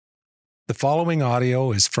The following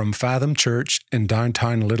audio is from Fathom Church in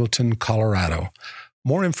downtown Littleton, Colorado.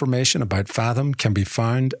 More information about Fathom can be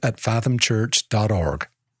found at fathomchurch.org.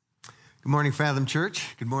 Good morning, Fathom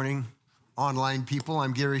Church. Good morning, online people.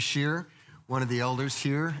 I'm Gary Shear, one of the elders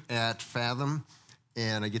here at Fathom,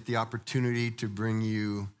 and I get the opportunity to bring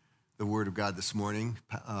you the Word of God this morning.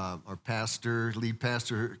 Our pastor, lead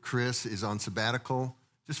pastor, Chris, is on sabbatical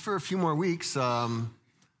just for a few more weeks,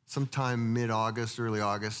 sometime mid-August, early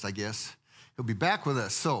August, I guess. He'll be back with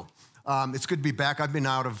us. So it's good to be back. I've been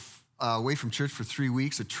away from church for 3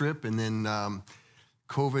 weeks, a trip, and then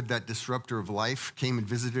COVID, that disruptor of life, came and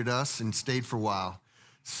visited us and stayed for a while.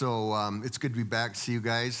 So it's good to be back, see you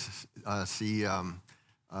guys, get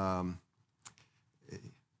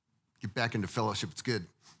back into fellowship. It's good.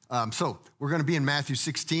 So we're going to be in Matthew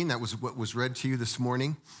 16. That was what was read to you this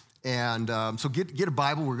morning. And so get a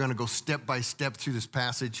Bible. We're going to go step by step through this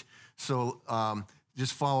passage. So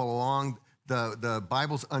just follow along. The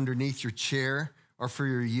Bible's underneath your chair are for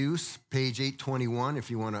your use. Page 821,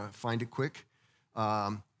 if you want to find it quick.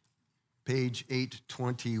 Page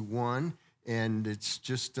 821, and it's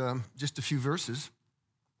just a few verses.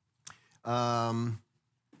 And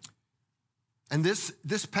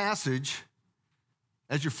this passage,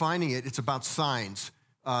 as you're finding it, it's about signs.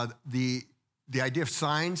 The idea of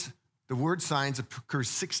signs, the word signs occurs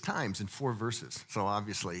 6 times in 4 verses. So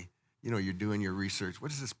obviously, you're doing your research.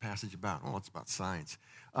 What is this passage about? Oh, it's about signs.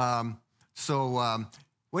 So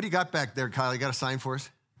what do you got back there, Kyle? You got a sign for us?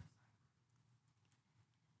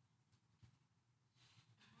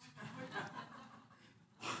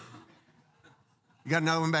 You got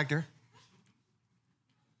another one back there?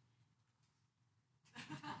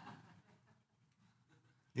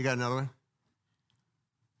 You got another one?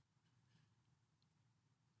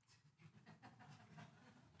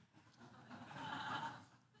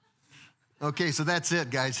 Okay, so that's it,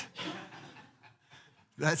 guys.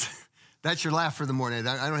 That's your laugh for the morning.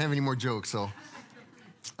 I don't have any more jokes, so.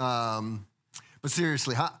 But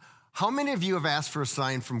seriously, how many of you have asked for a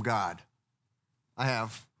sign from God? I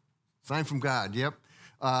have. Sign from God, yep.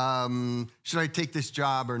 Should I take this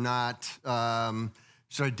job or not?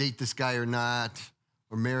 Should I date this guy or not?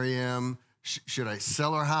 Or marry him? Should I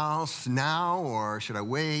sell our house now or should I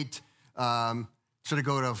wait? Should I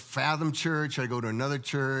go to Fathom Church? Should I go to another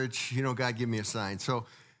church? God, give me a sign. So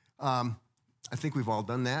I think we've all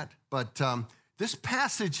done that. But this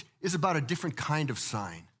passage is about a different kind of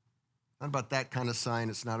sign. Not about that kind of sign.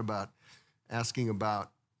 It's not about asking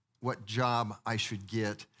about what job I should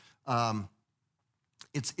get.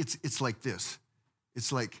 It's like this.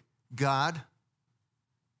 It's like, God,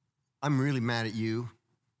 I'm really mad at you.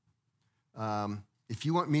 If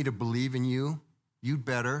you want me to believe in you, you'd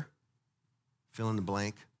better fill in the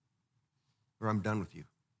blank, or I'm done with you.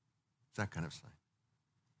 It's that kind of sign.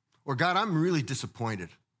 Or, God, I'm really disappointed.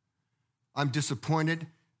 I'm disappointed.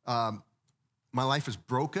 My life is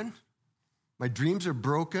broken. My dreams are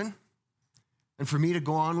broken. And for me to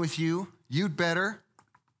go on with you, you'd better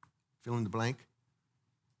fill in the blank,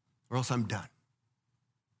 or else I'm done.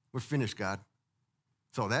 We're finished, God.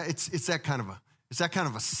 So it's that kind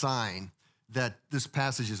of a sign that this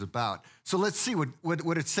passage is about. So let's see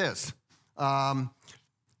what it says.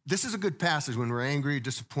 This is a good passage when we're angry,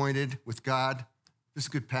 disappointed with God. This is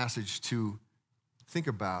a good passage to think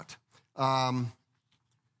about.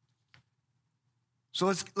 So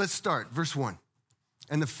let's start. Verse 1.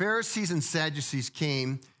 And the Pharisees and Sadducees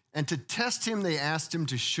came, and to test him, they asked him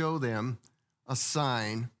to show them a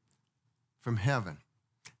sign from heaven.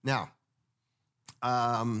 Now,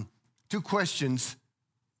 2 questions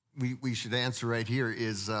we should answer right here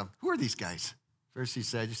is, who are these guys? Pharisees,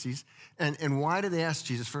 Sadducees. And why do they ask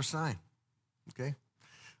Jesus for a sign? Okay.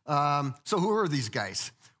 So who are these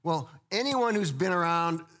guys? Well, anyone who's been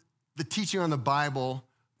around the teaching on the Bible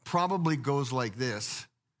probably goes like this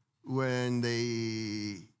when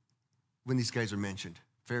these guys are mentioned.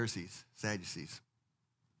 Pharisees, Sadducees.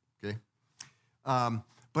 Okay.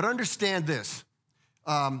 But understand this.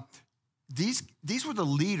 These were the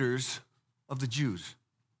leaders of the Jews.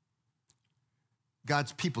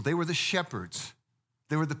 God's people. They were the shepherds.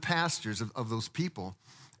 They were the pastors of those people.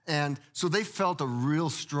 And so they felt a real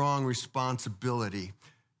strong responsibility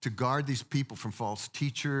to guard these people from false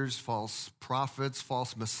teachers, false prophets,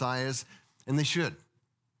 false messiahs, and they should.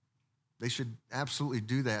 They should absolutely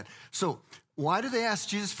do that. So why do they ask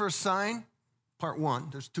Jesus for a sign? Part 1,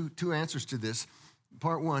 there's two answers to this.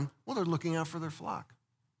 Part 1, well, they're looking out for their flock,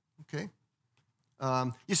 okay?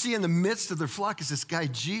 You see, in the midst of their flock is this guy,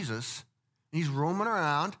 Jesus, and he's roaming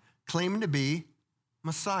around claiming to be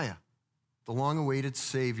Messiah, the long-awaited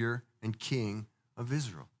Savior and King of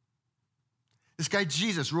Israel. This guy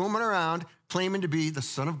Jesus roaming around claiming to be the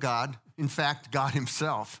Son of God, in fact, God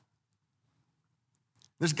himself.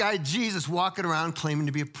 This guy Jesus walking around claiming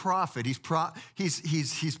to be a prophet. He's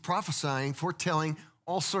prophesying, foretelling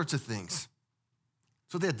all sorts of things.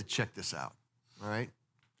 So they had to check this out, all right?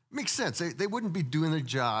 Makes sense. They wouldn't be doing their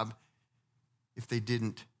job if they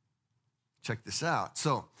didn't check this out.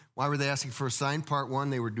 So why were they asking for a sign? Part one,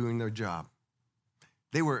 they were doing their job.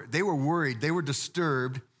 They were worried. They were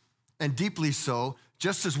disturbed, and deeply so,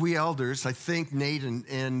 just as we elders, I think, Nate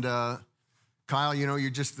and Kyle, you're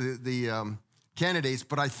just the candidates,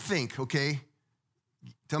 but I think, okay,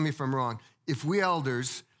 tell me if I'm wrong, if we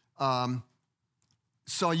elders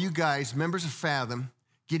saw you guys, members of Fathom,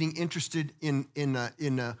 getting interested in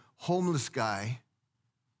a homeless guy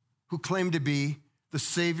who claimed to be the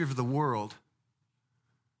Savior of the world,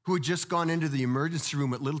 who had just gone into the emergency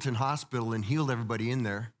room at Littleton Hospital and healed everybody in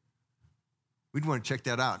there, we'd want to check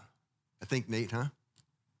that out. I think, Nate, huh?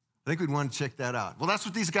 I think we'd want to check that out. Well, that's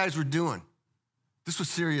what these guys were doing. This was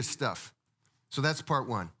serious stuff. So that's part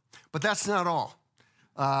one. But that's not all.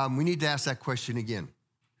 We need to ask that question again.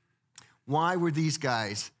 Why were these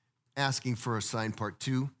guys asking for a sign? Part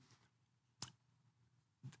two.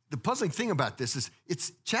 The puzzling thing about this is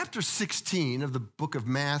it's chapter 16 of the book of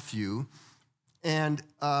Matthew, and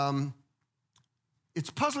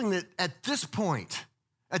it's puzzling that at this point,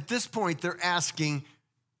 they're asking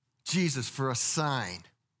Jesus for a sign.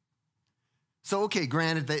 So, okay,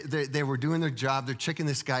 granted, they were doing their job, they're checking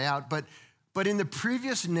this guy out, but in the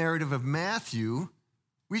previous narrative of Matthew,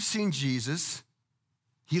 we've seen Jesus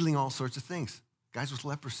healing all sorts of things. Guys with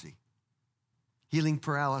leprosy, healing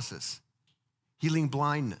paralysis, healing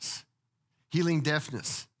blindness, healing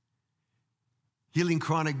deafness, healing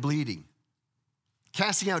chronic bleeding,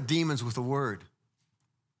 casting out demons with a word,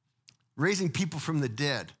 raising people from the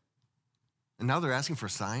dead. And now they're asking for a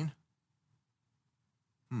sign?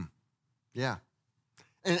 Yeah.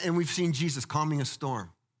 And we've seen Jesus calming a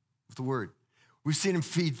storm with the word. We've seen him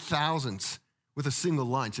feed thousands with a single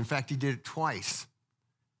lunch. In fact, he did it twice.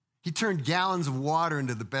 He turned gallons of water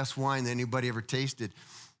into the best wine that anybody ever tasted.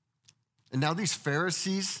 And now these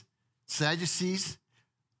Pharisees, Sadducees,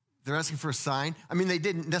 they're asking for a sign. I mean, they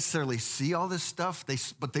didn't necessarily see all this stuff,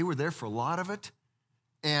 but they were there for a lot of it.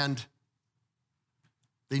 And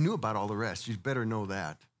they knew about all the rest. You'd better know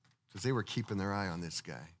that, because they were keeping their eye on this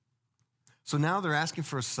guy. So now they're asking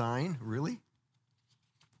for a sign? Really?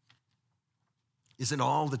 Is it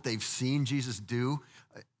all that they've seen Jesus do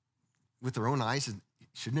with their own eyes?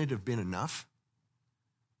 Shouldn't it have been enough?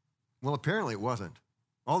 Well, apparently it wasn't.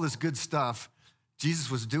 All this good stuff Jesus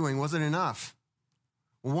was doing wasn't enough.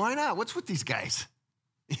 Well, why not? What's with these guys?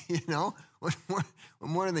 What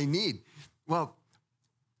more do they need? Well,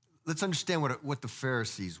 let's understand what the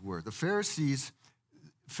Pharisees were. The Pharisee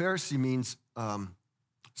means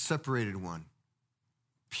separated one,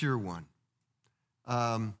 pure one.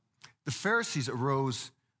 The Pharisees arose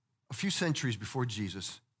a few centuries before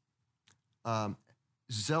Jesus,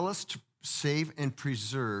 zealous to save and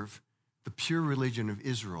preserve the pure religion of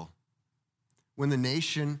Israel when the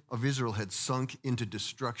nation of Israel had sunk into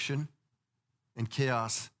destruction and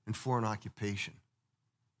chaos and foreign occupation,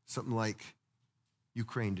 something like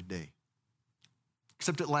Ukraine today,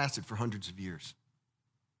 except it lasted for hundreds of years.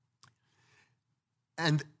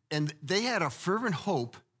 And they had a fervent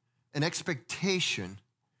hope and expectation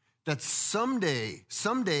that someday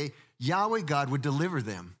Yahweh God would deliver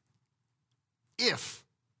them if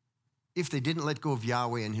they didn't let go of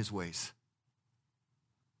Yahweh and his ways.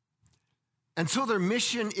 And so their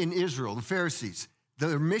mission in Israel, the Pharisees,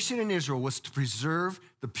 their mission in Israel was to preserve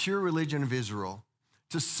the pure religion of Israel,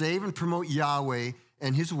 to save and promote Yahweh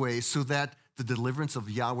and his ways so that the deliverance of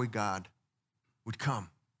Yahweh God would come.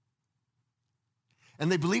 And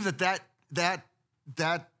they believed that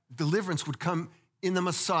deliverance would come in the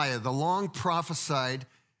Messiah, the long prophesied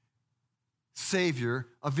Savior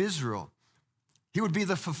of Israel. He would be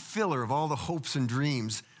the fulfiller of all the hopes and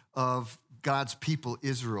dreams of God's people,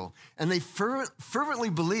 Israel. And they fervently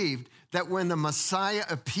believed that when the Messiah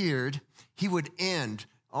appeared, he would end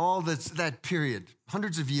all that period,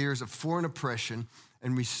 hundreds of years of foreign oppression,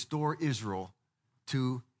 and restore Israel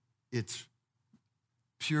to its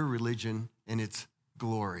pure religion and its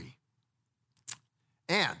glory.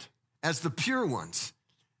 And as the pure ones,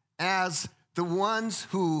 as the ones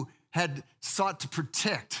who had sought to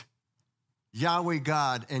protect Yahweh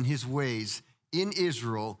God and his ways in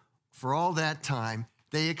Israel for all that time,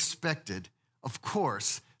 they expected, of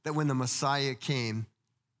course, that when the Messiah came,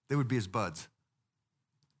 they would be his buds.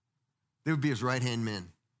 They would be his right-hand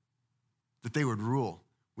men, that they would rule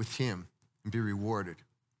with him and be rewarded.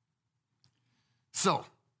 So,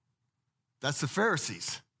 That's the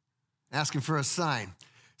Pharisees asking for a sign.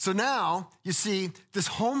 So now, you see, this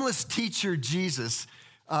homeless teacher, Jesus,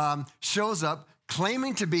 shows up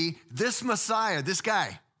claiming to be this Messiah, this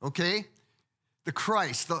guy, okay? The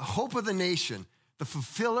Christ, the hope of the nation, the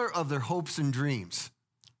fulfiller of their hopes and dreams.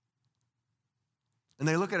 And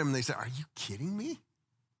they look at him and they say, are you kidding me?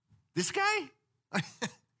 This guy?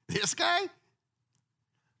 This guy?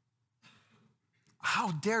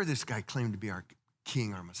 How dare this guy claim to be our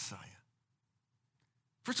king, our Messiah?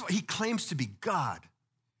 First of all, he claims to be God.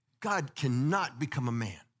 God cannot become a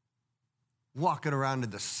man. Walking around in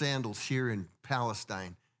the sandals here in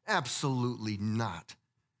Palestine. Absolutely not.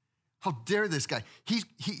 How dare this guy? He's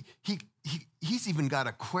even got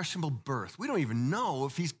a questionable birth. We don't even know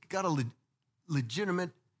if he's got a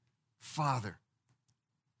legitimate father.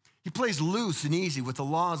 He plays loose and easy with the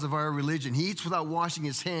laws of our religion. He eats without washing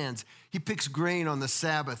his hands. He picks grain on the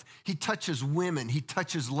Sabbath. He touches women. He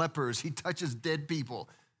touches lepers. He touches dead people.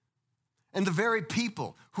 And the very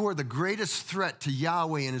people who are the greatest threat to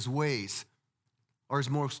Yahweh and his ways are his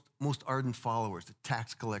most ardent followers, the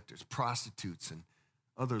tax collectors, prostitutes, and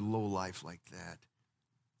other low life like that.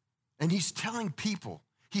 And he's telling people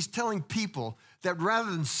that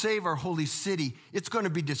rather than save our holy city, it's going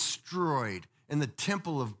to be destroyed, and the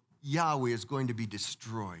temple of Yahweh is going to be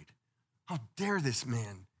destroyed. How dare this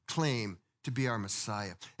man claim to be our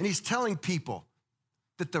Messiah? And he's telling people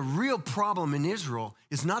that the real problem in Israel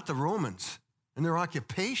is not the Romans and their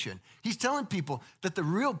occupation. He's telling people that the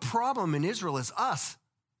real problem in Israel is us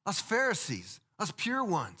Pharisees, us pure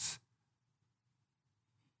ones.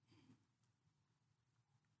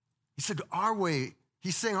 He said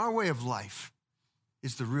he's saying our way of life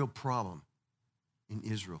is the real problem in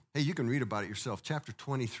Israel. Hey, you can read about it yourself. Chapter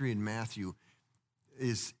 23 in Matthew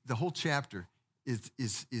is, the whole chapter is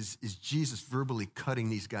Jesus verbally cutting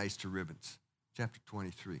these guys to ribbons. Chapter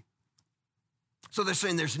 23. So they're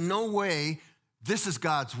saying there's no way this is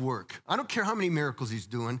God's work. I don't care how many miracles he's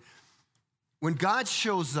doing. When God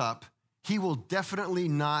shows up, he will definitely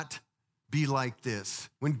not be like this.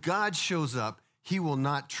 When God shows up, he will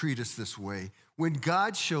not treat us this way. When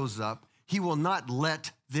God shows up, he will not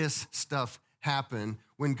let this stuff happen.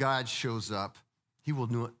 When God shows up, he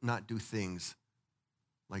will not do things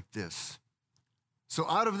like this. So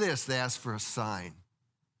out of this, they ask for a sign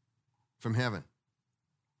from heaven.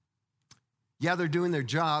 Yeah, they're doing their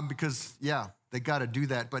job because, they got to do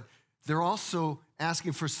that. But they're also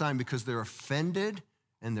asking for a sign because they're offended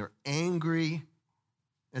and they're angry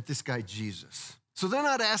at this guy, Jesus. So they're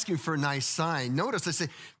not asking for a nice sign. Notice they say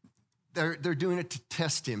they're doing it to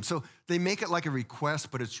test him. So they make it like a request,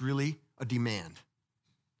 but it's really a demand.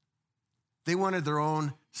 They wanted their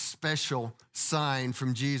own special sign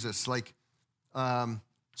from Jesus, like,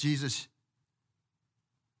 Jesus,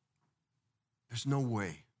 there's no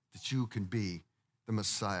way that you can be the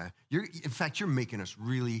Messiah. In fact, you're making us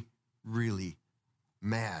really, really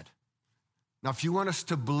mad. Now, if you want us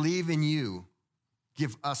to believe in you,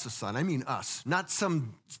 give us a sign. I mean us, not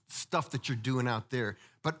some stuff that you're doing out there,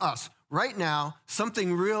 but us. Right now,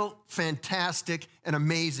 something real fantastic and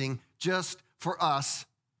amazing just for us.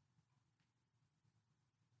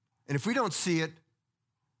 And if we don't see it,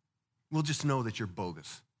 we'll just know that you're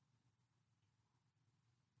bogus.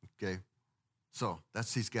 Okay? So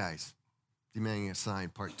that's these guys demanding a sign,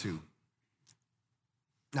 part 2.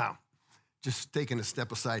 Now, just taking a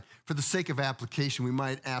step aside, for the sake of application, we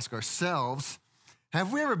might ask ourselves,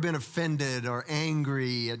 have we ever been offended or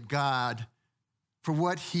angry at God for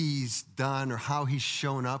what he's done or how he's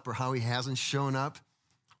shown up or how he hasn't shown up?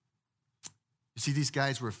 You see, these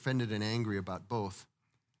guys were offended and angry about both.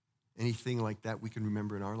 Anything like that we can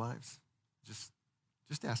remember in our lives? Just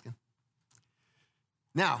asking.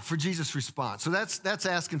 Now, for Jesus' response. So that's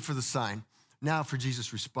asking for the sign. Now, for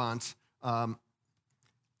Jesus' response.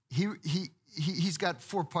 He's got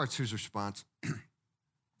 4 parts to his response.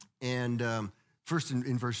 And first,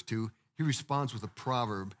 in verse 2, he responds with a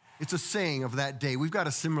proverb. It's a saying of that day. We've got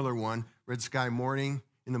a similar one. Red sky morning,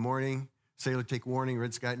 in the morning. Sailor take warning.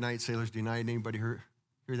 Red sky at night. Sailors denied. Anybody hear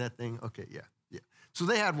that thing? Okay, yeah. So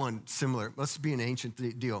they had one similar. Must be an ancient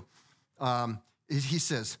deal. He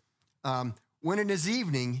says, when it is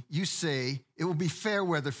evening, you say, it will be fair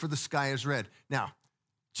weather, for the sky is red. Now,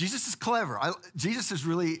 Jesus is clever. Jesus is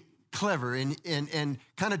really clever and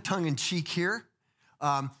kind of tongue-in-cheek here,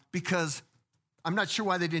 because I'm not sure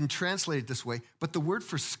why they didn't translate it this way, but the word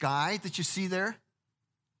for sky that you see there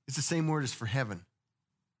is the same word as for heaven.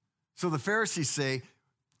 So the Pharisees say,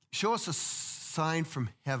 show us a sign from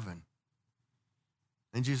heaven.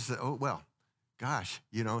 And Jesus said, oh, well, gosh,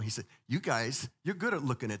 he said, you guys, you're good at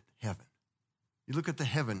looking at heaven. You look at the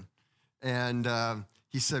heaven, and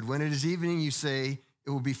He said, when it is evening, you say, it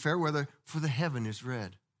will be fair weather, for the heaven is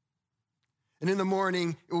red. And in the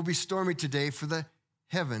morning, it will be stormy today, for the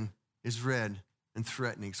heaven is red and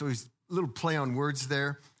threatening. So he's a little play on words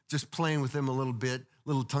there, just playing with them a little bit, a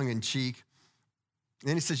little tongue in cheek. And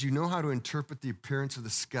then he says, you know how to interpret the appearance of the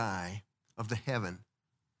sky, of the heaven,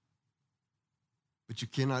 but you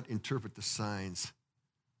cannot interpret the signs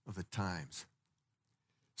of the times.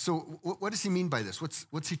 So what does he mean by this?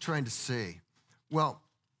 What's he trying to say? Well,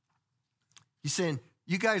 he's saying,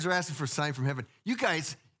 you guys are asking for a sign from heaven. You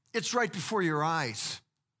guys, it's right before your eyes.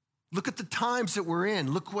 Look at the times that we're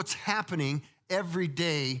in. Look what's happening every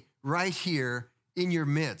day right here in your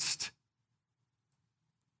midst.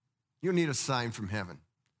 You don't need a sign from heaven.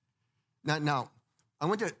 Now, I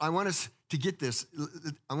want us to get this.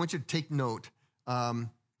 I want you to take note of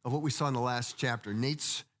what we saw in the last chapter.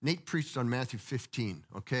 Nate preached on Matthew 15,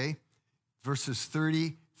 okay? Verses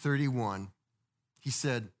 30, 31. He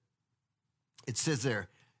said, it says there,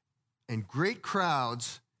 and great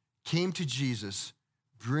crowds came to Jesus,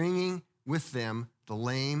 bringing with them the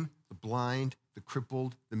lame, the blind, the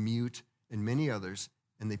crippled, the mute, and many others,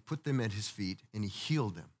 and they put them at his feet, and he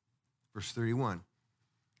healed them. Verse 31.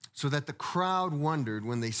 So that the crowd wondered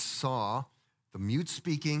when they saw the mute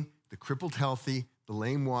speaking, the crippled healthy, the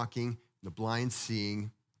lame walking, the blind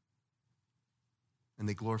seeing, and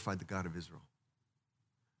they glorified the God of Israel.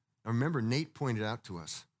 Now remember, Nate pointed out to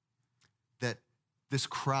us that this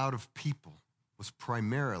crowd of people was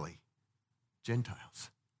primarily Gentiles.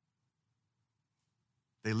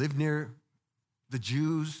 They lived near the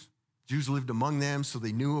Jews. Jews lived among them, so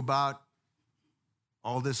they knew about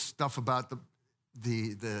all this stuff about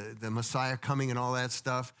the Messiah coming and all that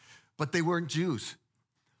stuff, but they weren't Jews.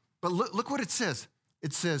 But look what it says.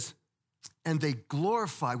 It says, and they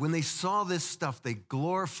glorified, when they saw this stuff, they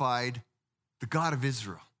glorified the God of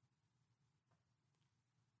Israel.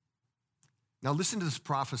 Now listen to this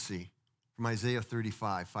prophecy from Isaiah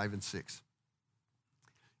 35, 5 and 6.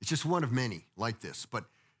 It's just one of many like this, but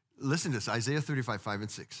listen to this, Isaiah 35, 5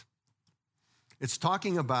 and 6. It's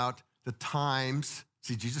talking about the times.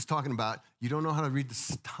 See, Jesus talking about, you don't know how to read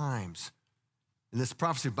the times. And this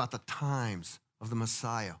prophecy about the times of the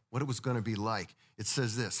Messiah, what it was going to be like. It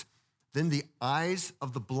says this, then the eyes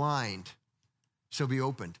of the blind shall be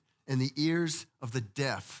opened, and the ears of the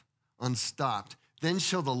deaf unstopped. Then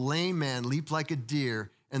shall the lame man leap like a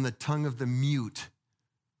deer, and the tongue of the mute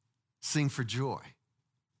sing for joy.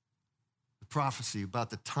 The prophecy about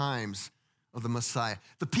the times of the Messiah.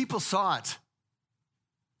 The people saw it.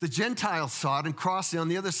 The Gentiles saw it and crossed on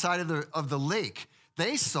the other side of the lake.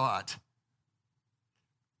 They saw it.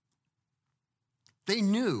 They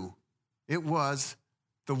knew it was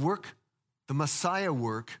the work, the Messiah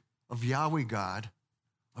work of Yahweh God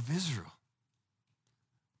of Israel.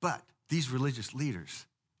 But these religious leaders,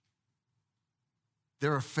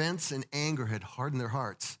 their offense and anger had hardened their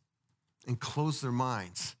hearts and closed their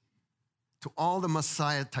minds to all the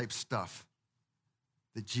Messiah type stuff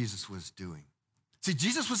that Jesus was doing. See,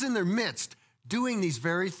 Jesus was in their midst doing these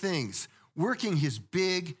very things, working his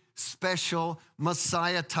big, special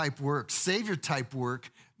Messiah type work, Savior type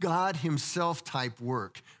work, God himself type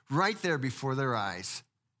work, right there before their eyes.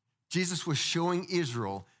 Jesus was showing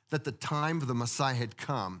Israel that the time of the Messiah had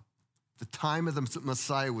come. The time of the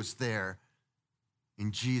Messiah was there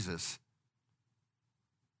in Jesus.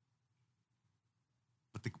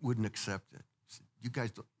 But they wouldn't accept it. You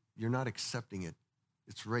guys, you're not accepting it.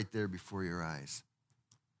 It's right there before your eyes.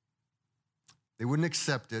 They wouldn't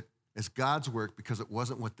accept it as God's work because it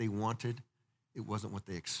wasn't what they wanted. It wasn't what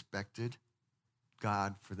they expected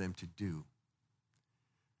God for them to do.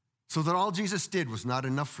 So that all Jesus did was not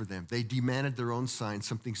enough for them. They demanded their own sign,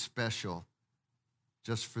 something special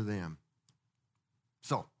just for them.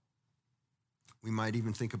 So, we might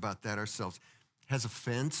even think about that ourselves. Has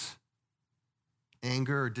offense,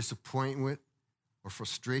 anger, or disappointment, or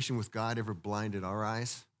frustration with God ever blinded our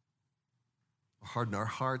eyes? Or hardened our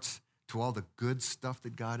hearts to all the good stuff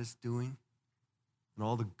that God is doing? And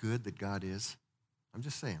all the good that God is? I'm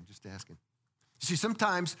just saying, I'm just asking. You see,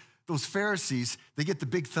 sometimes those Pharisees, they get the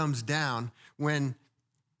big thumbs down when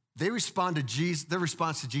they respond to Jesus. Their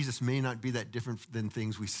response to Jesus may not be that different than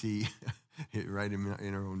things we see right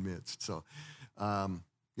in our own midst. So,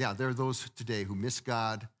 there are those today who miss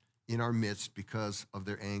God in our midst because of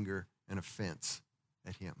their anger and offense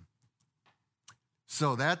at him.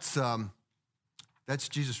 So that's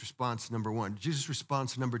Jesus' response, number one. Jesus'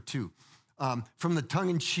 response, number two. From the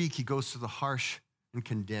tongue-in-cheek, he goes to the harsh and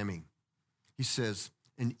condemning. He says,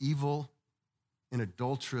 an evil and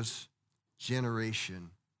adulterous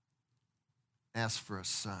generation asks for a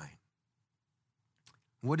sign.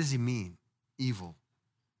 What does he mean, evil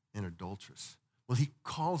and adulteress. Well, he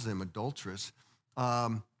calls them adulteress.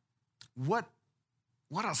 What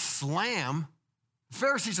a slam. The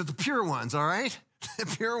Pharisees are the pure ones, all right? The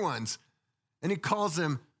pure ones. And he calls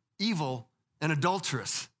them evil and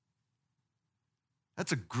adulterous.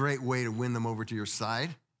 That's a great way to win them over to your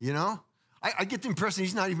side, you know? I get the impression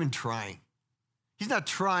he's not even trying. He's not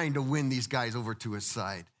trying to win these guys over to his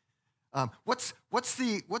side. What's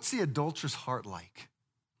the adulterous heart like?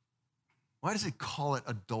 Why does it call it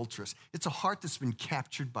adulterous? It's a heart that's been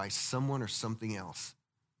captured by someone or something else.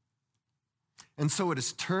 And so it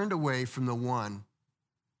is turned away from the one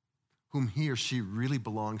whom he or she really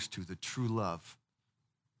belongs to, the true love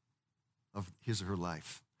of his or her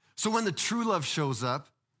life. So when the true love shows up,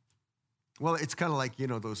 well, it's kind of like,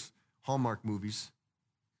 those Hallmark movies.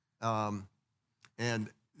 And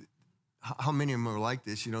how many of them are like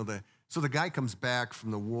this? So the guy comes back from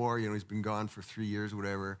the war, he's been gone for 3 years or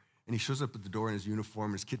whatever, and he shows up at the door in his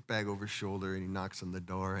uniform, his kit bag over his shoulder, and he knocks on the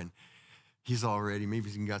door, and he's all ready. Maybe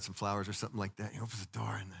he's even got some flowers or something like that. He opens the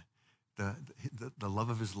door, and the love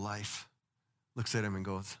of his life looks at him and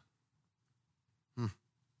goes,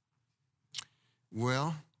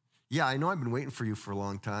 Well, yeah, I know I've been waiting for you for a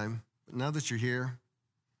long time, but now that you're here,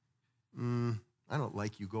 I don't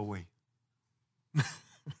like you. Go away.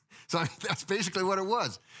 So that's basically what it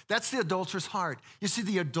was. That's the adulterous heart. You see,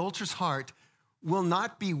 the adulterous heart will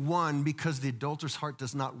not be won because the adulterous heart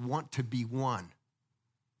does not want to be won.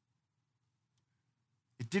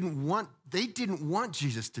 They didn't want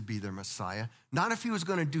Jesus to be their Messiah, not if he was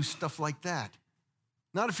going to do stuff like that.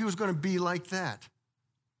 Not if he was going to be like that.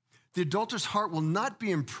 The adulterous heart will not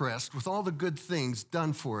be impressed with all the good things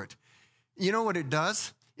done for it. You know what it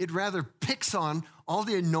does? It rather picks on all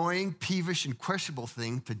the annoying, peevish, and questionable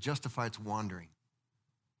thing to justify its wandering.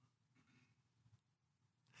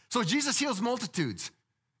 So Jesus heals multitudes.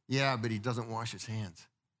 Yeah, but he doesn't wash his hands.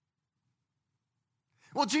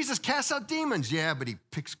 Well, Jesus casts out demons. Yeah, but he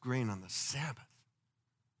picks grain on the Sabbath.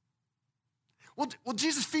 Well,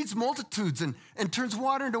 Jesus feeds multitudes and turns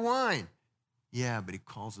water into wine. Yeah, but he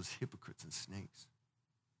calls us hypocrites and snakes.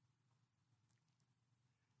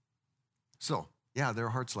 So, yeah, there are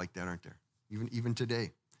hearts like that, aren't there? Even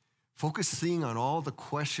today. Focusing on all the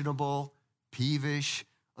questionable, peevish,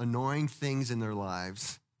 annoying things in their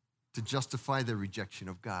lives to justify their rejection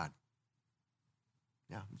of God.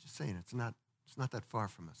 Yeah, I'm just saying, it's not that far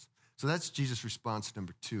from us. So that's Jesus' response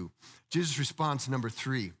number 2. Jesus' response number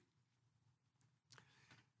 3.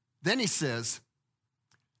 Then he says,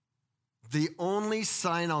 the only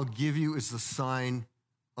sign I'll give you is the sign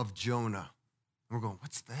of Jonah. And we're going,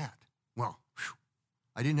 what's that? Well,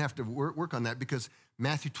 I didn't have to work on that because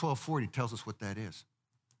Matthew 12:40 tells us what that is.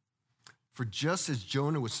 For just as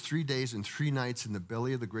Jonah was 3 days and 3 nights in the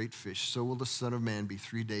belly of the great fish, so will the Son of Man be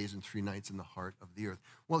 3 days and 3 nights in the heart of the earth.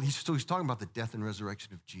 Well, he's talking about the death and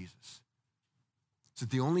resurrection of Jesus. So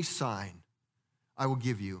the only sign I will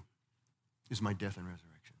give you is my death and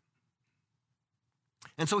resurrection.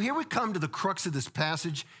 And so here we come to the crux of this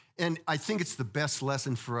passage, and I think it's the best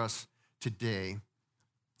lesson for us today.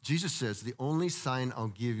 Jesus says, the only sign I'll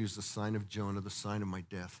give you is the sign of Jonah, the sign of my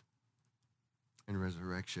death and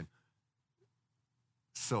resurrection.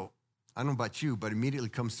 So, I don't know about you, but immediately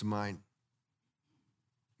comes to mind,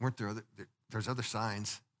 weren't there there's other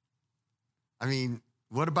signs? I mean,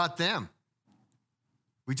 what about them?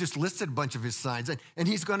 We just listed a bunch of his signs, and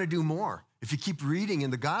he's going to do more. If you keep reading in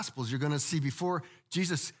the Gospels, you're going to see before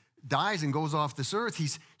Jesus dies and goes off this earth,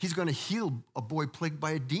 he's going to heal a boy plagued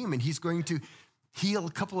by a demon. He's going to heal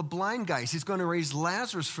a couple of blind guys. He's going to raise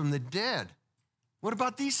Lazarus from the dead. What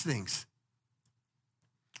about these things?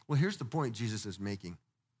 Well, here's the point Jesus is making.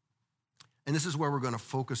 And this is where we're going to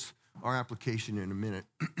focus our application in a minute.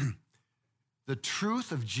 The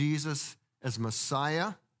truth of Jesus as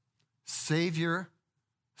Messiah, Savior,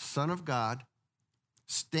 Son of God,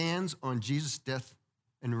 stands on Jesus' death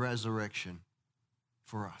and resurrection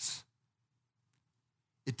for us.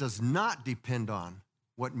 It does not depend on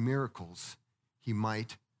what miracles he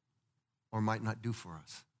might or might not do for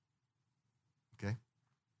us. Okay?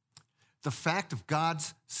 The fact of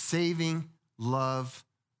God's saving love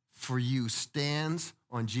for you stands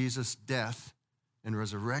on Jesus' death and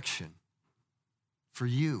resurrection for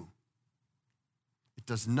you. It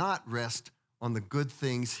does not rest on the good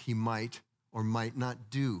things he might or might not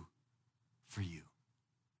do for you.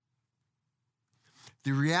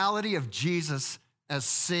 The reality of Jesus as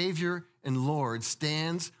Savior and Lord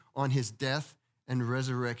stands on his death and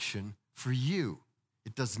resurrection for you.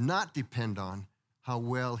 It does not depend on how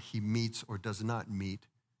well he meets or does not meet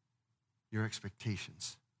your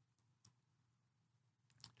expectations.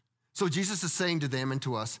 So Jesus is saying to them and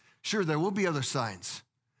to us, sure, there will be other signs,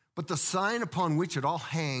 But the sign upon which it all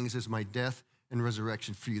hangs is my death and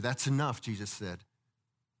resurrection for you. That's enough, Jesus said.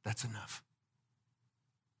 That's enough.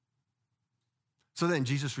 So then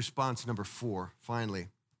Jesus responds to number 4, finally.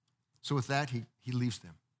 So with that, he leaves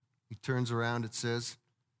them. He turns around, it says,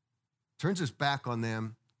 turns his back on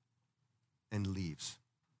them and leaves.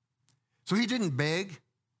 So he didn't beg.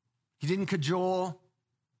 He didn't cajole.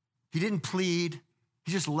 He didn't plead.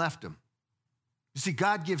 He just left them. You see,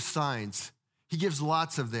 God gives signs. He gives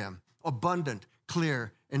lots of them, abundant,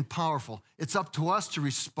 clear, and powerful. It's up to us to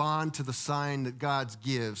respond to the sign that God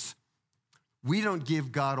gives. We don't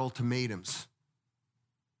give God ultimatums.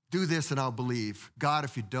 Do this and I'll believe. God,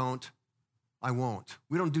 if you don't, I won't.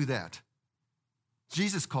 We don't do that.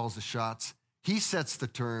 Jesus calls the shots. He sets the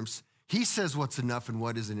terms. He says what's enough and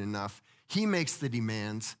what isn't enough. He makes the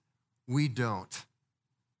demands. We don't.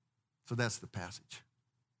 So that's the passage.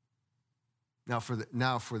 Now for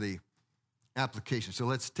the application. So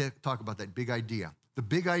let's talk about that big idea. The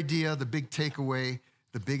big idea, the big takeaway,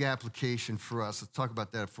 the big application for us. Let's talk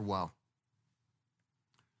about that for a while.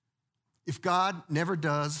 If God never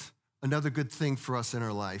does another good thing for us in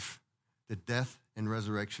our life, the death and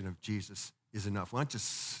resurrection of Jesus is enough. Why don't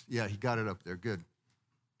you, he got it up there, good.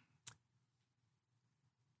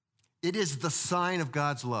 It is the sign of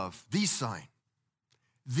God's love, the sign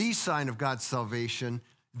of God's salvation,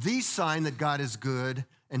 the sign that God is good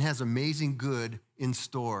and has amazing good in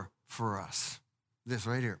store for us. This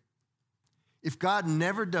right here. If God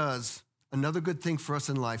never does another good thing for us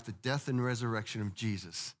in life, the death and resurrection of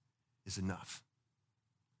Jesus is enough.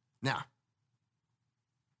 Now,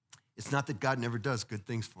 it's not that God never does good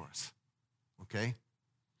things for us, okay?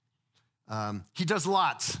 He does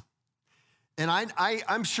lots. And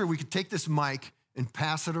I'm sure we could take this mic and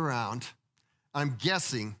pass it around. I'm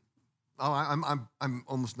guessing, I'm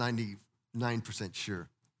almost 99% sure.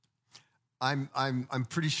 I'm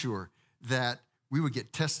pretty sure that we would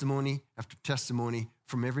get testimony after testimony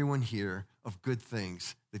from everyone here of good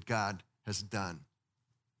things that God has done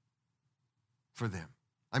for them.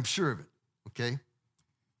 I'm sure of it, okay?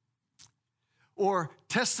 Or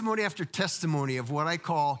testimony after testimony of what I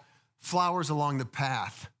call flowers along the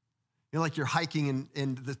path. You know, like you're hiking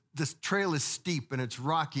and this trail is steep and it's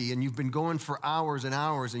rocky and you've been going for hours and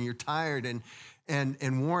hours and you're tired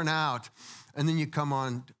and worn out. And then you come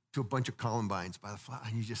on to a bunch of columbines by the flower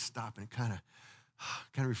and you just stop and it kind of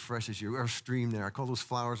refreshes you. Or a stream there. I call those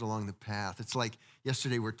flowers along the path. It's like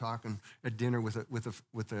yesterday we're talking at dinner with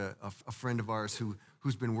a friend of ours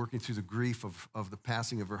who's been working through the grief of the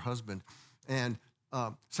passing of her husband. And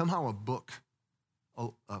somehow a book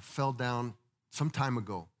fell down some time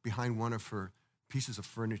ago behind one of her pieces of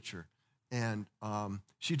furniture. And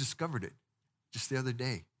she discovered it just the other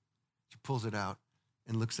day. She pulls it out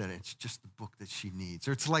and looks at it. It's just the book that she needs.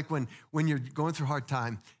 Or it's like when you're going through a hard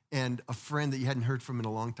time and a friend that you hadn't heard from in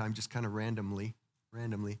a long time just kind of randomly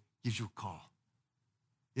gives you a call.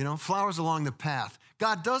 You know, flowers along the path.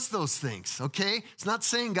 God does those things, okay? It's not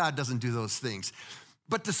saying God doesn't do those things.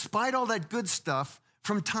 But despite all that good stuff,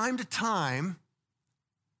 from time to time,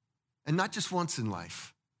 and not just once in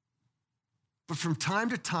life, but from time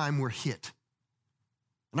to time we're hit.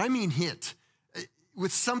 And I mean hit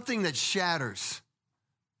with something that shatters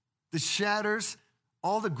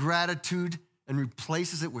all the gratitude and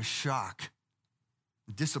replaces it with shock,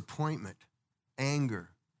 disappointment, anger,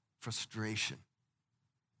 frustration.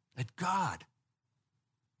 At God.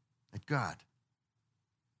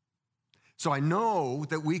 So I know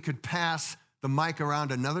that we could pass the mic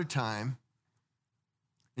around another time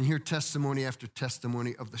and hear testimony after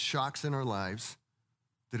testimony of the shocks in our lives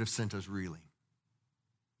that have sent us reeling.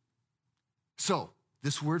 So,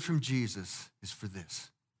 this word from Jesus is for this.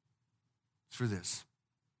 It's for this.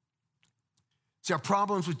 See, our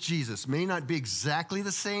problems with Jesus may not be exactly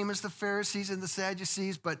the same as the Pharisees and the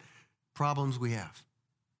Sadducees, but problems we have.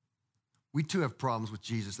 We too have problems with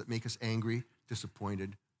Jesus that make us angry,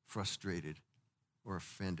 disappointed, frustrated, or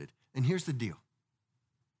offended. And here's the deal.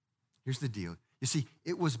 You see,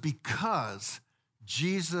 it was because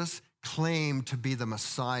Jesus claimed to be the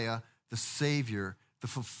Messiah, the Savior, the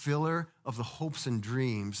fulfiller of the hopes and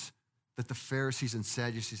dreams that the Pharisees and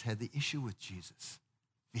Sadducees had the issue with Jesus.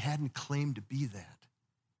 If he hadn't claimed to be that,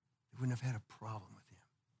 they wouldn't have had a problem with him.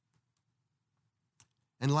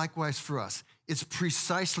 And likewise for us, it's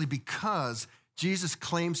precisely because Jesus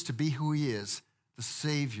claims to be who he is, the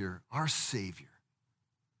Savior, our Savior,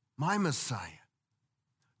 my Messiah,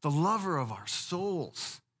 the lover of our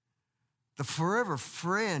souls, the forever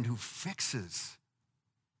friend who fixes.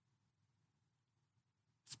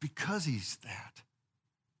 It's because he's that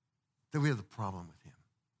we have the problem with him.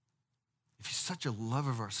 If he's such a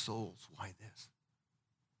lover of our souls, why this?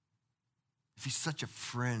 if he's such a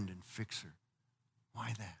friend and fixer,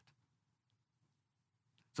 why that?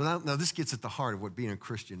 So now this gets at the heart of what being a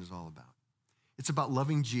Christian is all about. It's about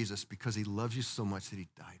loving Jesus because he loves you so much that he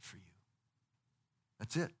died for you.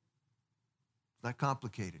 That's it. It's not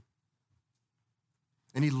complicated.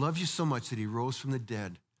 And he loves you so much that he rose from the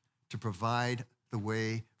dead to provide the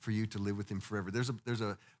way for you to live with him forever. There's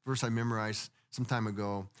a verse I memorized some time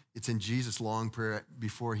ago. It's in Jesus' long prayer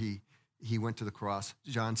before he went to the cross,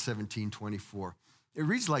 John 17:24. It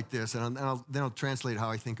reads like this, and then I'll translate how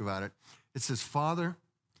I think about it. It says, Father,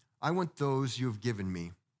 I want those you have given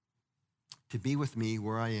me to be with me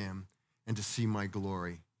where I am and to see my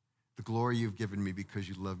glory, the glory you've given me because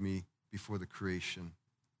you loved me before the creation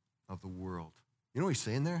of the world. You know what he's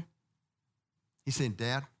saying there? He's saying,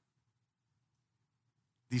 Dad,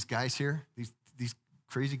 these guys here, these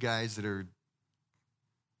crazy guys that are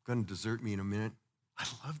going to desert me in a minute, I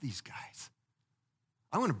love these guys.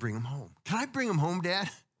 I want to bring them home. Can I bring them home, Dad?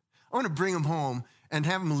 I want to bring them home and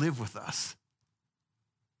have them live with us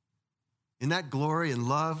in that glory and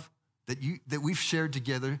love that we've shared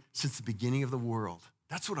together since the beginning of the world.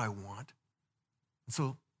 That's what I want. And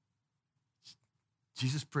so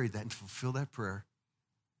Jesus prayed that, and to fulfill that prayer,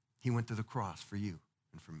 he went to the cross for you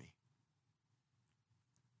and for me.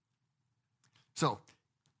 So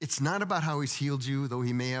it's not about how he's healed you, though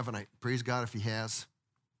he may have, and I praise God if he has.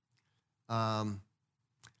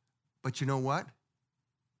 But you know what?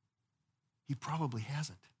 He probably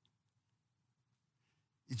hasn't.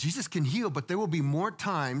 Jesus can heal, but there will be more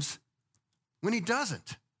times when he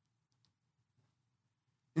doesn't.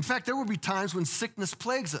 In fact, there will be times when sickness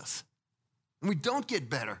plagues us and we don't get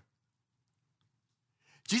better.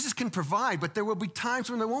 Jesus can provide, but there will be times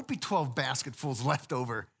when there won't be 12 basketfuls left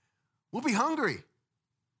over. We'll be hungry.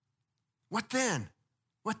 What then?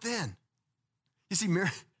 What then? You see,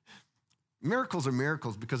 miracles are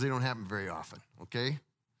miracles because they don't happen very often, okay?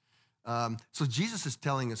 So Jesus is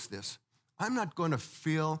telling us this. I'm not going to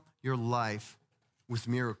fill your life with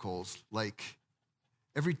miracles like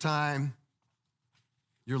every time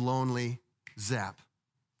you're lonely, zap.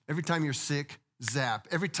 Every time you're sick, zap.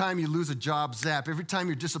 Every time you lose a job, zap. Every time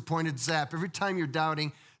you're disappointed, zap. Every time you're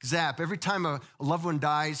doubting, zap. Every time a loved one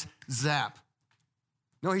dies, zap.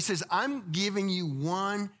 No, he says, I'm giving you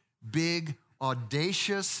one big,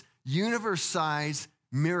 audacious, universe-sized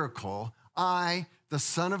miracle. I, the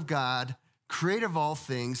Son of God, creator of all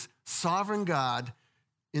things, sovereign God,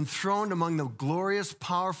 enthroned among the glorious,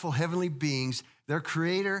 powerful heavenly beings, their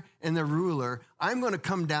creator and their ruler, I'm going to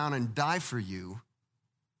come down and die for you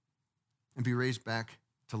and be raised back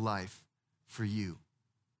to life for you.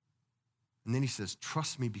 And then he says,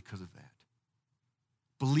 trust me because of that.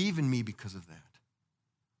 Believe in me because of that.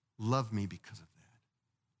 Love me because of that.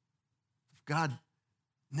 If God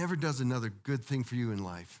never does another good thing for you in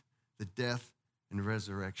life, the death and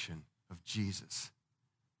resurrection of Jesus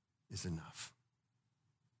is enough.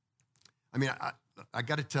 I mean, I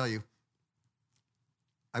got to tell you,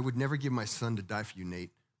 I would never give my son to die for you,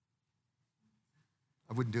 Nate.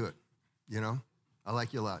 I wouldn't do it, you know? I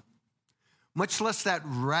like you a lot. Much less that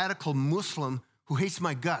radical Muslim who hates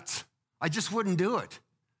my guts. I just wouldn't do it.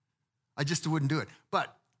 I just wouldn't do it.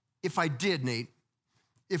 But if I did, Nate,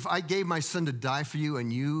 if I gave my son to die for you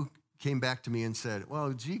and you came back to me and said,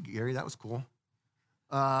 well, gee, Gary, that was cool.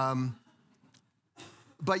 But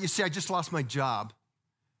you see, I just lost my job.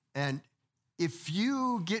 And if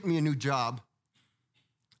you get me a new job,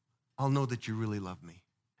 I'll know that you really love me.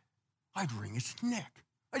 I'd wring his neck.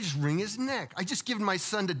 I just wring his neck. I just given my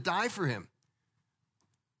son to die for him.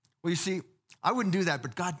 Well, you see, I wouldn't do that,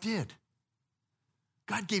 but God did.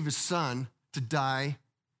 God gave his son to die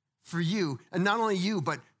for you. And not only you,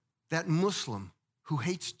 but that Muslim who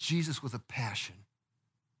hates Jesus with a passion.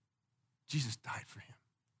 Jesus died for him.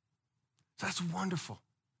 So that's wonderful.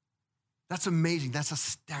 That's amazing. That's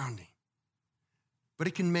astounding. But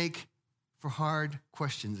it can make for hard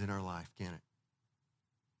questions in our life, can't it?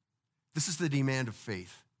 This is the demand of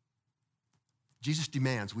faith. Jesus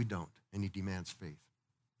demands, we don't, and he demands faith.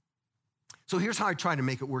 So here's how I try to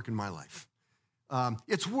make it work in my life.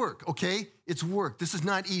 It's work, okay? It's work. This is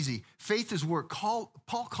not easy. Faith is work. Paul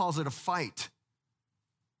calls it a fight.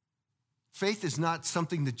 Faith is not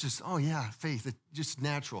something that just, oh yeah, faith, it's just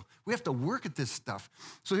natural. We have to work at this stuff.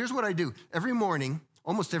 So here's what I do. Every morning,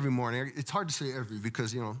 almost every morning, it's hard to say every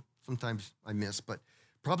because, sometimes I miss, but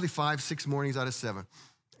probably 5-6 mornings out of 7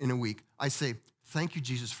 in a week, I say, thank you,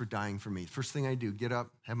 Jesus, for dying for me. First thing I do, get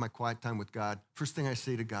up, have my quiet time with God. First thing I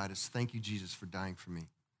say to God is, thank you, Jesus, for dying for me.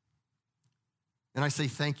 And I say,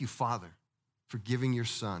 thank you, Father, for giving your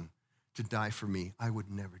son to die for me. I would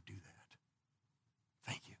never do that.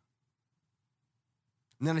 Thank you.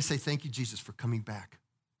 And then I say, thank you, Jesus, for coming back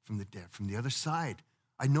from the dead, from the other side.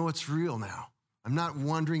 I know it's real now. I'm not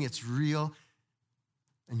wondering, it's real.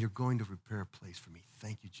 And you're going to prepare a place for me.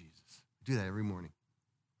 Thank you, Jesus. I do that every morning.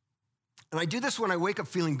 And I do this when I wake up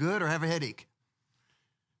feeling good or have a headache.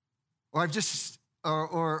 Or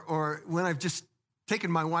when I've just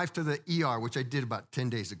taken my wife to the ER, which I did about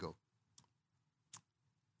 10 days ago.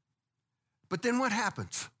 But then what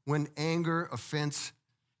happens when anger, offense,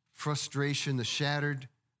 frustration, the shattered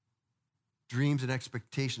dreams and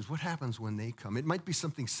expectations, what happens when they come? It might be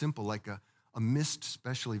something simple like a missed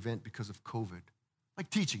special event because of COVID, like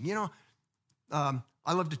teaching. You know,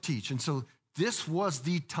 I love to teach, and so this was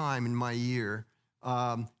the time in my year.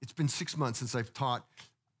 It's been 6 months since I've taught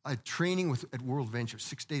a training at World Venture,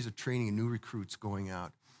 6 days of training and new recruits going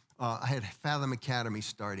out. I had Fathom Academy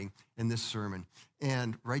starting in this sermon,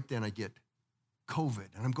 and right then I get COVID,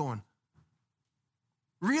 and I'm going,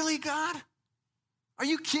 really, God? Are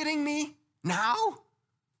you kidding me? Now?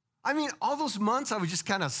 I mean, all those months I was just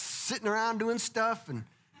kind of sitting around doing stuff, and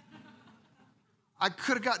I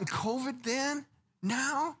could have gotten COVID then,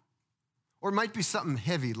 now? Or it might be something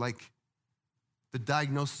heavy, like the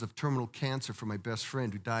diagnosis of terminal cancer for my best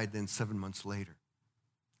friend who died then 7 months later.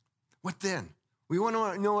 What then? We want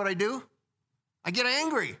to know what I do? I get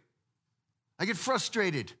angry. I get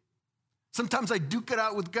frustrated. Sometimes I duke it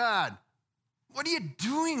out with God. What are you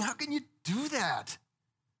doing? How can you do that?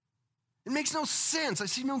 It makes no sense. I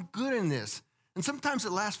see no good in this. And sometimes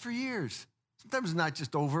it lasts for years. Sometimes it's not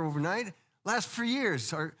just over overnight. It lasts for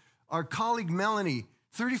years. Our colleague Melanie,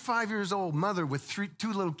 35 years old, mother with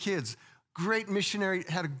two little kids, great missionary,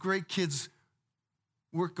 had a great kids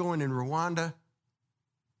work going in Rwanda.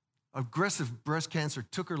 Aggressive breast cancer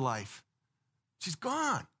took her life. She's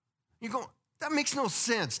gone. You go, that makes no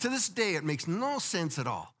sense. To this day, it makes no sense at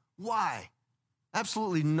all. Why?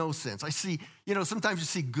 Absolutely no sense. I see, sometimes you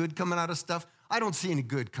see good coming out of stuff. I don't see any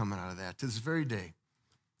good coming out of that to this very day.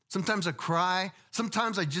 Sometimes I cry.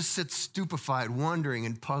 Sometimes I just sit stupefied, wondering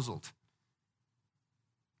and puzzled.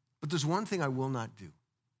 But there's one thing I will not do.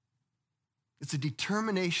 It's a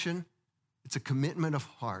determination. It's a commitment of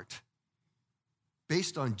heart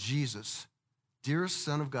based on Jesus, dearest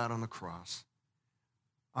Son of God on the cross.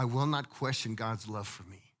 I will not question God's love for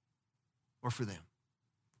me or for them.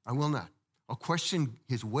 I will not. I'll question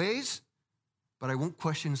his ways, but I won't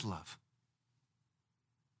question his love.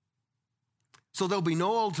 So there'll be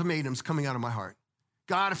no ultimatums coming out of my heart.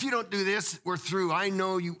 God, if you don't do this, we're through. I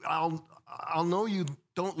know you, I'll know you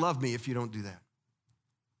don't love me if you don't do that.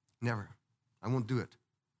 Never. I won't do it.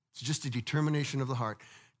 It's just a determination of the heart.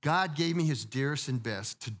 God gave me his dearest and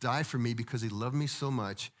best to die for me because he loved me so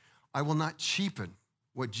much. I will not cheapen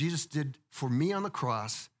what Jesus did for me on the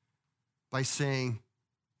cross by saying,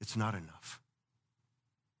 it's not enough.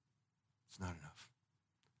 It's not enough.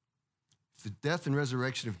 If the death and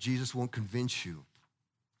resurrection of Jesus won't convince you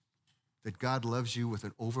that God loves you with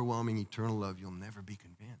an overwhelming eternal love, you'll never be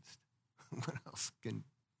convinced. What else can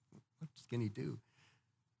he do?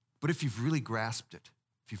 But if you've really grasped it,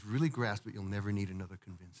 you'll never need another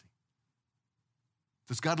convincing.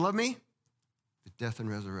 Does God love me? The death and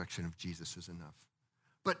resurrection of Jesus is enough.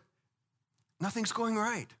 But nothing's going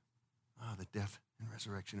right. The death and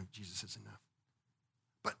resurrection of Jesus is enough.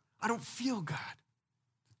 But I don't feel God.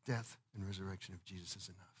 The death and resurrection of Jesus is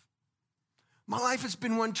enough. My life has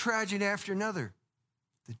been one tragedy after another.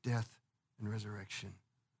 The death and resurrection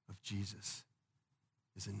of Jesus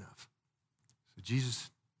is enough. So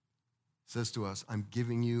Jesus says to us, I've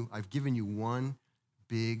given you one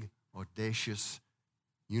big, audacious,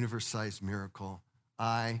 universe-sized miracle.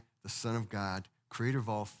 I, the Son of God, creator of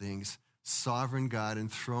all things, sovereign God,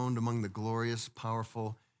 enthroned among the glorious,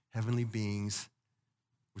 powerful, heavenly beings,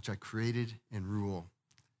 which I created and rule.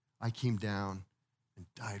 I came down and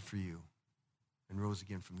died for you and rose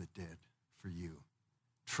again from the dead for you.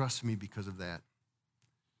 Trust me because of that.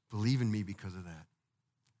 Believe in me because of that.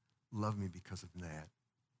 Love me because of that.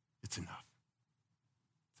 It's enough.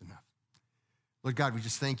 It's enough. Lord God, we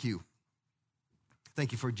just thank you.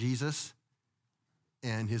 Thank you for Jesus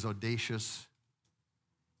and his audacious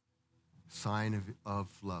sign of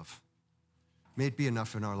love. May it be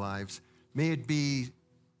enough in our lives. May it be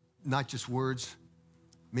not just words.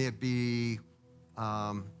 May it be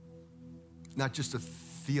not just a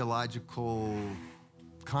theological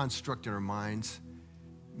construct in our minds.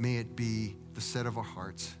 May it be the set of our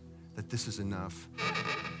hearts that this is enough.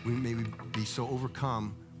 We may be so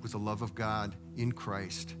overcome with the love of God in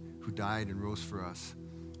Christ, who died and rose for us,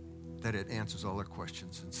 that it answers all our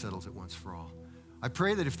questions and settles it once for all. I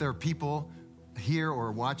pray that if there are people here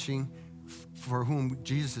or watching for whom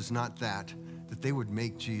Jesus is not that they would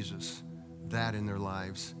make Jesus that in their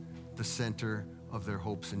lives the center of their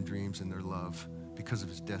hopes and dreams and their love because of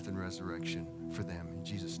his death and resurrection for them. In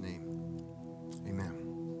Jesus' name.